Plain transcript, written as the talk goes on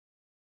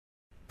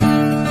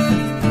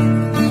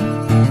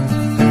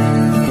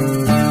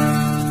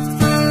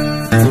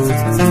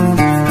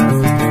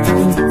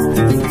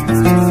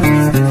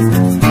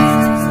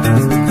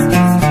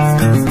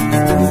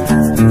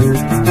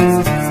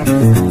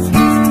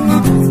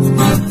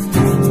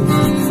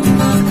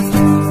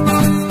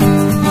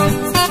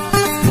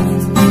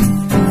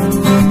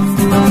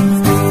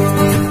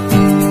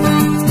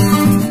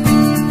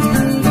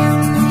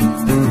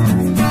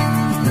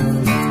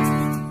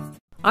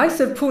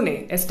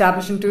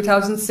established in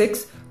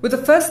 2006 with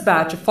the first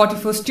batch of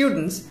 44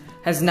 students,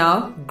 has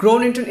now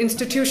grown into an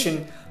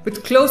institution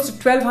with close to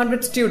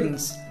 1,200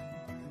 students,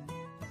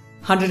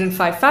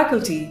 105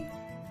 faculty,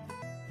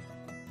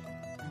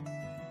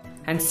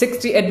 and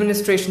 60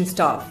 administration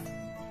staff.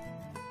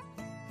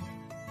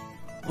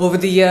 Over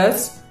the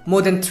years,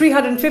 more than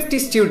 350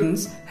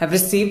 students have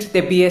received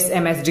their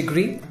BS/MS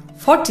degree,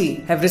 40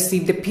 have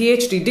received their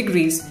PhD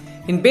degrees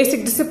in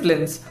basic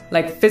disciplines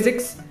like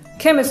physics,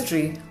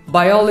 chemistry,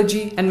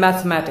 biology, and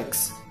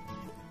mathematics.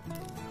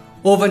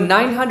 Over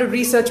 900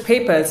 research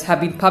papers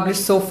have been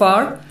published so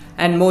far,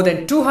 and more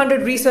than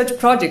 200 research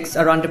projects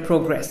are under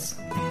progress.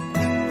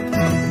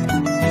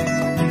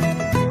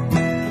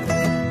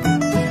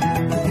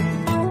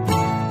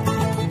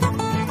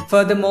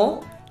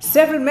 Furthermore,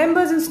 several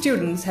members and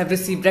students have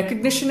received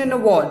recognition and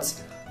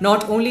awards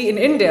not only in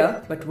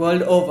India but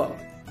world over.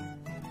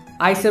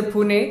 IISER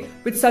Pune,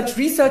 with such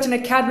research and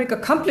academic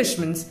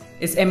accomplishments,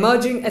 is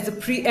emerging as a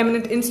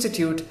preeminent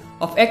institute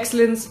of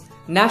excellence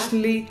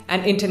nationally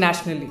and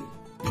internationally.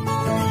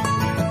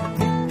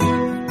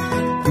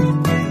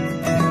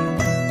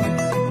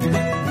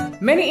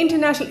 Many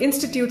international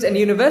institutes and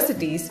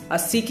universities are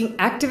seeking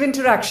active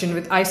interaction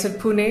with IISER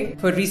Pune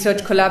for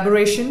research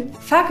collaboration,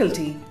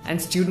 faculty,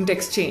 and student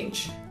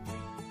exchange.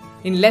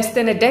 In less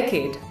than a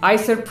decade,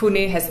 IISER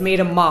Pune has made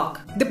a mark,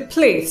 the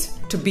place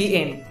to be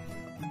in.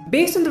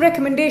 Based on the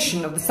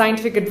recommendation of the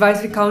Scientific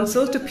Advisory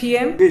Council to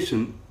PM,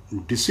 education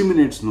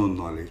disseminates known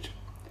knowledge,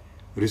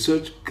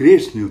 research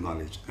creates new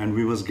knowledge, and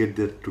we must get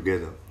that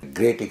together.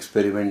 Great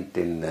experiment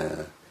in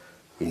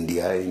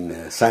India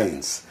in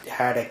science. We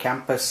had a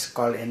campus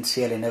called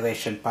NCL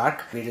Innovation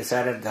Park. We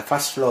decided the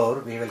first floor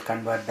we will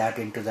convert that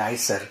into the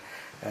IISER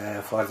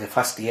for the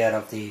first year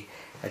of the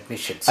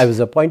admissions. I was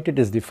appointed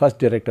as the first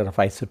director of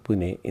IISER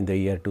Pune in the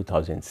year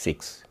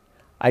 2006.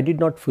 I did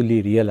not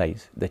fully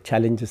realize the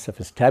challenges of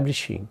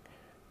establishing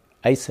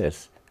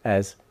IISERs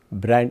as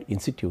brand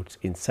institutes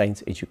in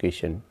science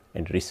education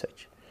and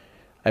research.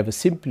 I was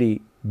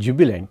simply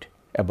jubilant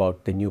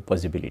about the new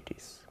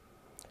possibilities.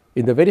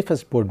 In the very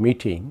first board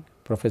meeting,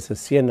 Professor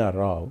C.N.R.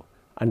 Rao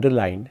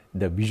underlined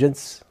the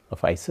visions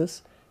of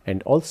IISERs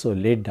and also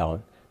laid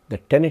down the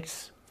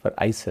tenets for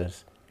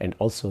IISERs and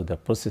also the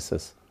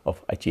processes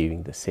of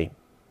achieving the same.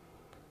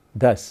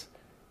 Thus,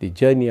 the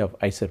journey of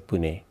IISER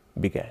Pune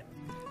began.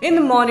 In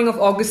the morning of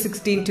August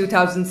 16,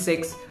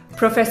 2006,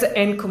 Professor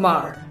N.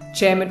 Kumar,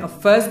 Chairman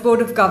of First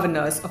Board of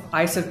Governors of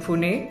IISER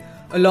Pune,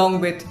 along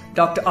with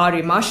Dr.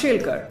 R.A.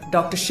 Mashelkar,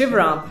 Dr.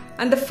 Shivram,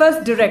 and the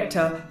first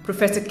director,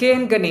 Professor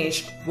K.N.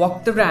 Ganesh,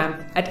 walked the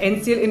ramp at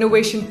NCL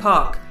Innovation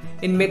Park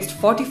in midst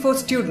 44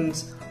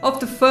 students of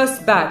the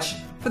first batch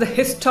for the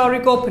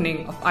historic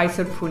opening of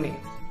IISER Pune.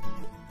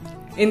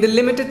 In the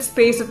limited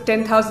space of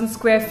 10,000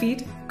 square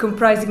feet,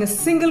 comprising a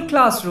single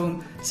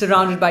classroom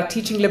surrounded by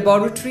teaching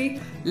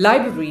laboratory,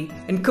 library,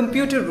 and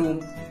computer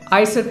room,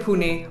 IISER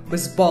Pune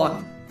was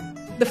born.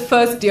 The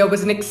first year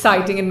was an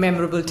exciting and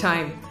memorable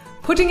time,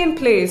 putting in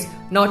place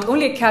not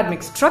only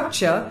academic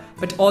structure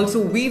but also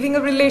weaving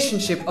a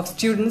relationship of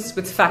students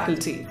with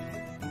faculty.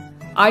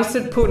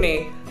 IISER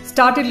Pune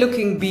started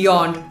looking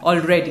beyond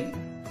already.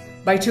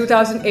 By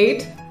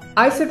 2008,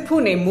 IISER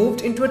Pune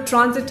moved into a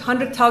transit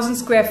 100,000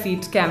 square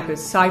feet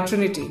campus, Sai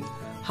Trinity,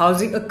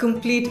 housing a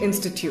complete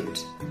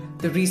institute.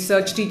 The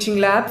research teaching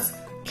labs,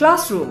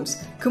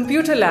 classrooms,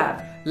 computer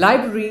lab,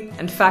 library,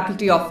 and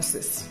faculty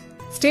offices.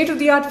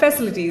 State-of-the-art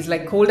facilities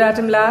like cold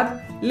atom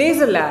lab,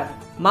 laser lab,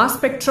 mass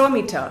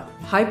spectrometer,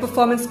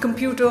 high-performance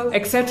computer,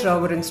 etc.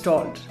 were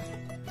installed.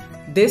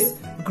 This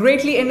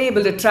greatly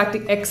enabled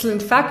attracting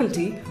excellent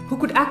faculty who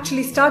could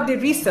actually start their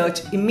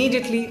research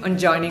immediately on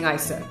joining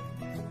IISER.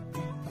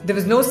 There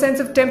was no sense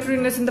of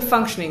temporariness in the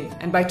functioning,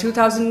 and by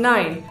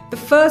 2009, the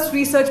first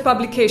research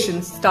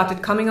publications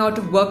started coming out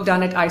of work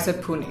done at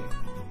IISER Pune.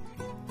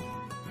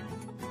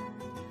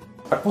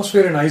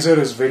 Atmosphere in IISER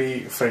is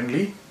very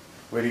friendly,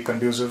 very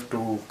conducive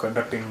to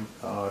conducting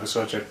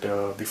research at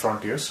the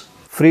frontiers.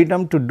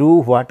 Freedom to do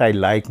what I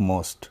like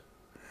most,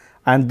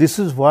 and this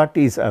is what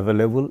is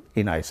available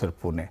in IISER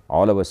Pune.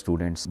 All our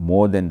students,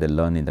 more than they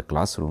learn in the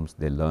classrooms,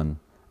 they learn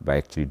by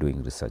actually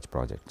doing research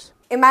projects.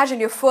 Imagine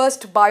your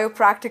first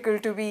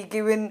biopractical to be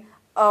given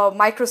a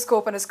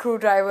microscope and a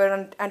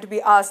screwdriver and to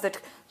be asked that,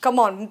 come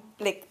on,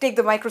 take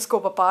the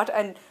microscope apart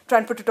and try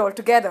and put it all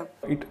together.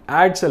 It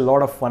adds a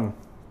lot of fun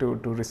to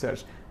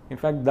research. In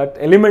fact, that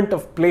element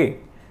of play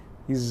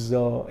is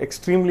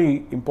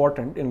extremely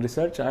important in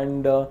research,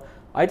 and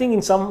I think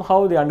in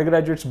somehow the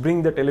undergraduates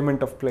bring that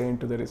element of play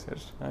into the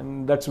research,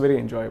 and that's very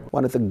enjoyable.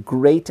 One of the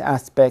great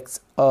aspects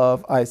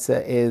of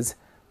IISER is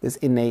this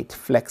innate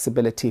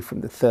flexibility from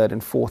the third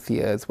and fourth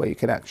years where you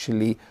can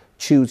actually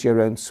choose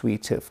your own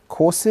suite of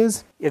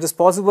courses. It is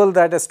possible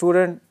that a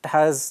student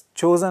has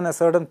chosen a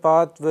certain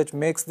path which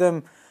makes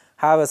them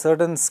have a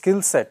certain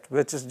skill set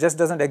which just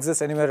doesn't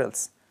exist anywhere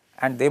else,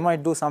 and they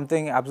might do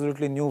something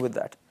absolutely new with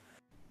that.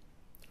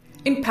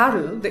 In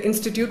parallel, the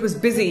institute was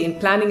busy in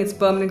planning its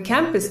permanent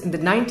campus in the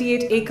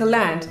 98-acre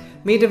land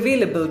made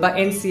available by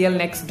NCL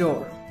next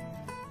door.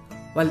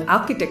 While the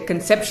architect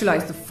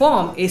conceptualized the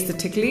form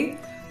aesthetically,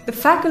 the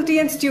faculty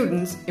and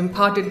students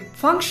imparted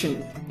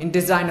function in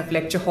design of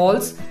lecture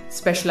halls,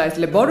 specialized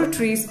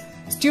laboratories,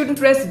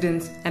 student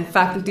residence and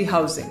faculty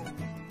housing.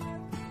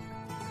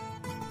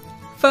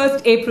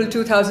 1st April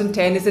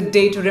 2010 is a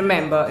day to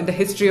remember in the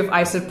history of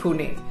IISER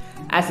Pune,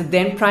 as the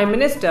then Prime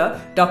Minister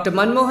Dr.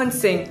 Manmohan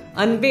Singh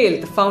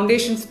unveiled the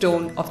foundation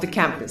stone of the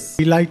campus.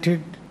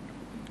 Delighted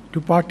to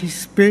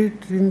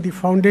participate in the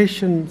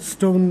foundation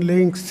stone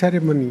laying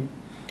ceremony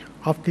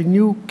of the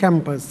new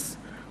campus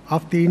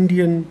of the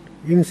Indian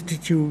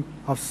Institute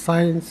of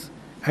Science,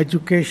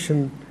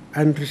 Education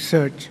and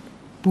Research,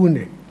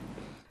 Pune.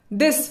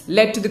 This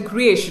led to the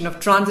creation of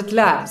transit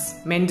labs,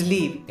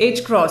 Mendeleev,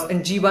 H-Cross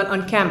and G1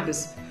 on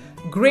campus,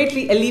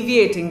 greatly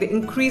alleviating the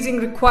increasing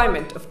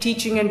requirement of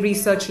teaching and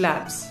research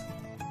labs.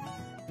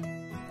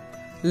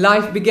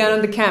 Life began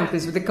on the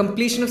campus with the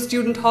completion of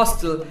student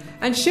hostel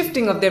and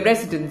shifting of their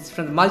residence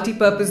from the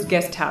multi-purpose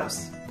guest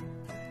house.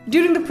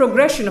 During the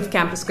progression of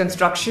campus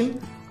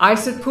construction,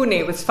 IISER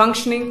Pune was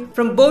functioning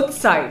from both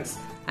sides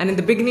and in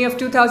the beginning of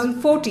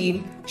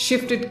 2014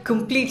 shifted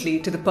completely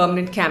to the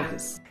permanent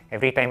campus.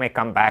 Every time I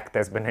come back,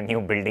 there's been a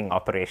new building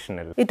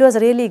operational. It was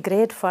really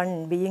great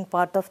fun being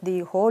part of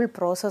the whole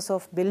process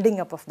of building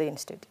up of the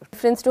institute.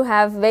 Difference to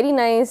have very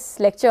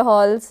nice lecture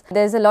halls.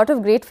 There's a lot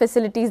of great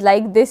facilities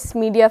like this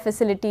media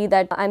facility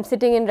that I'm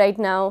sitting in right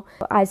now.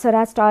 IISER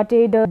has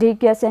started a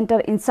daycare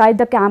center inside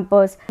the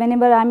campus.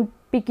 Whenever I'm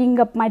picking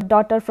up my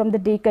daughter from the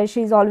daycare,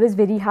 she's always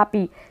very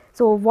happy.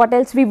 So what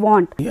else we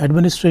want? The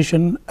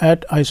administration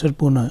at IISER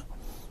Pune,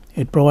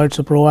 it provides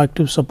a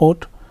proactive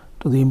support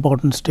to the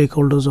important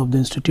stakeholders of the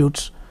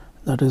institutes,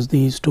 that is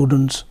the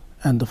students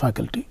and the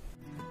faculty.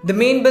 The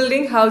main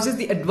building houses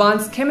the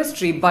advanced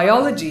chemistry,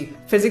 biology,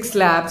 physics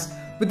labs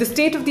with the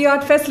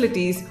state-of-the-art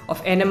facilities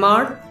of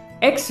NMR,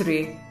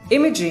 X-ray,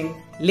 imaging,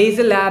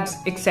 laser labs,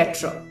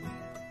 etc.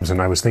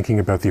 And I was thinking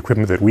about the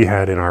equipment that we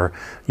had in our,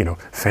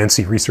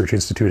 fancy research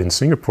institute in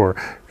Singapore,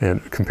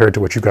 and compared to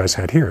what you guys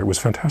had here, it was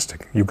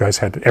fantastic. You guys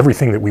had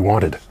everything that we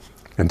wanted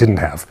and didn't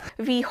have.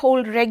 We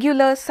hold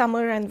regular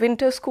summer and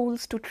winter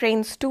schools to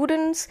train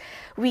students.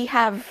 We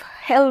have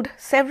held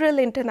several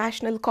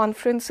international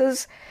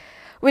conferences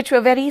which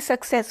were very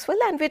successful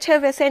and which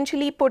have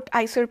essentially put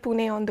IISER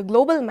Pune on the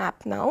global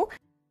map now.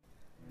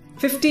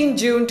 15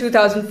 June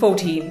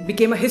 2014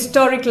 became a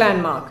historic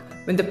landmark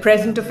when the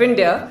President of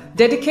India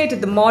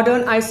dedicated the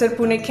modern IISER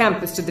Pune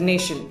campus to the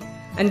nation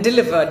and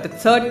delivered the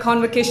third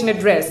convocation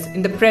address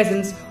in the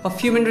presence of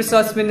Human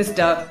Resource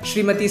Minister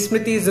Srimati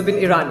Smriti Zubin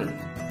Irani.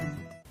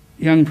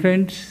 Young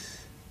friends,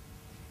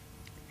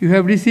 you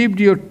have received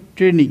your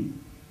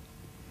training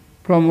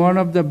from one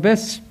of the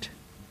best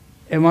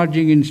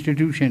emerging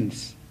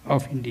institutions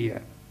of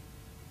India.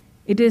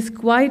 It is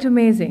quite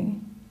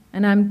amazing,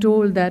 and I'm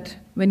told that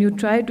when you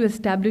try to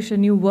establish a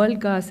new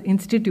world-class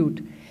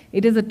institute,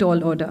 it is a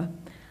tall order.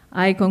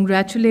 I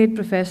congratulate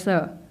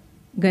Professor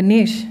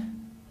Ganesh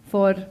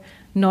for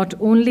not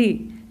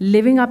only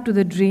living up to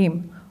the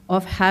dream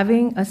of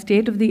having a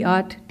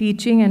state-of-the-art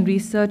teaching and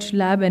research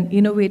lab and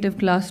innovative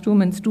classroom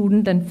and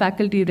student and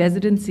faculty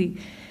residency,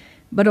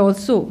 but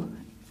also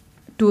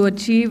to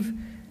achieve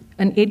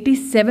an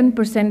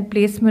 87%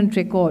 placement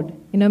record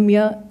in a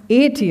mere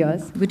 8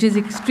 years, which is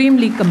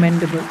extremely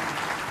commendable.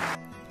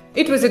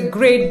 It was a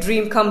great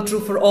dream come true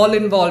for all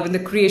involved in the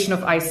creation of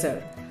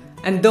IISER,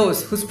 and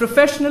those whose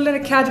professional and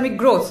academic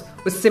growth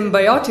was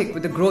symbiotic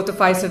with the growth of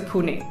IISER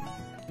Pune.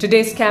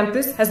 Today's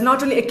campus has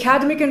not only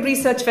academic and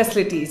research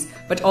facilities,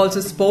 but also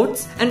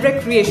sports and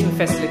recreation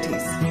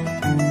facilities.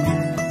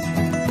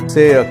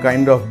 Say a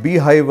kind of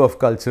beehive of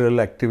cultural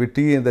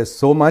activity, and there's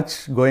so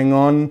much going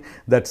on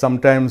that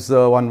sometimes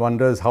one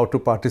wonders how to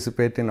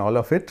participate in all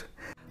of it.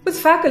 With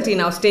faculty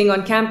now staying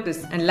on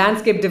campus and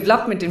landscape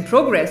development in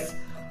progress,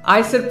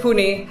 IISER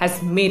Pune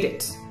has made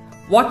it.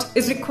 What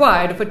is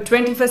required of a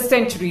 21st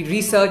century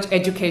research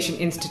education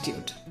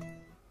institute?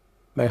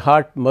 My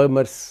heart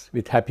murmurs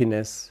with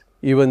happiness.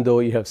 Even though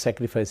you have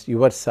sacrificed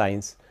your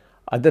science,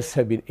 others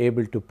have been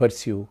able to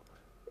pursue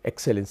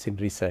excellence in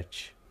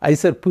research.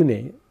 IISER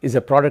Pune is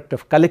a product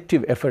of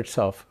collective efforts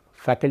of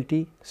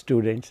faculty,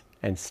 students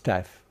and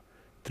staff.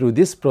 Through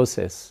this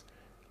process,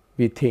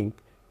 we think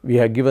we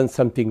have given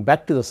something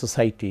back to the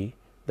society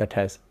that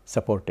has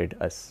supported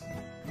us.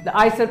 The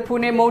IISER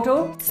Pune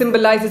motto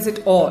symbolizes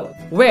it all,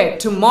 where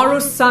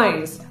tomorrow's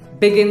science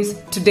begins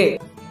today.